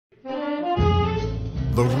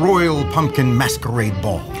The Royal Pumpkin Masquerade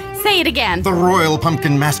Ball. Say it again. The Royal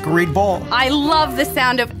Pumpkin Masquerade Ball. I love the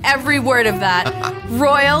sound of every word of that.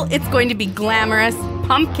 Royal, it's going to be glamorous.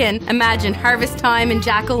 Pumpkin, imagine harvest time and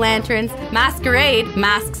jack-o'-lanterns. Masquerade,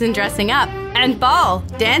 masks and dressing up. And ball,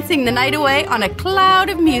 dancing the night away on a cloud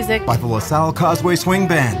of music. By the LaSalle Causeway Swing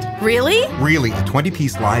Band. Really? Really, a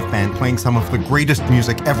 20-piece live band playing some of the greatest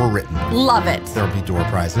music ever written. Love it. There'll be door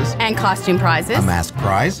prizes. And costume prizes. A mask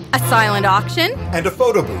prize. A silent auction. And a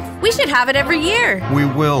photo booth. We should have it every year. We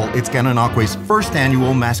will. It's Gananoque's first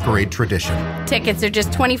annual masquerade tradition. Tickets are just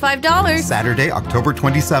 $25. Saturday, October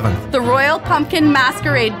 27th. The Royal Pumpkin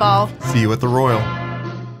Masquerade Ball. See you at the Royal.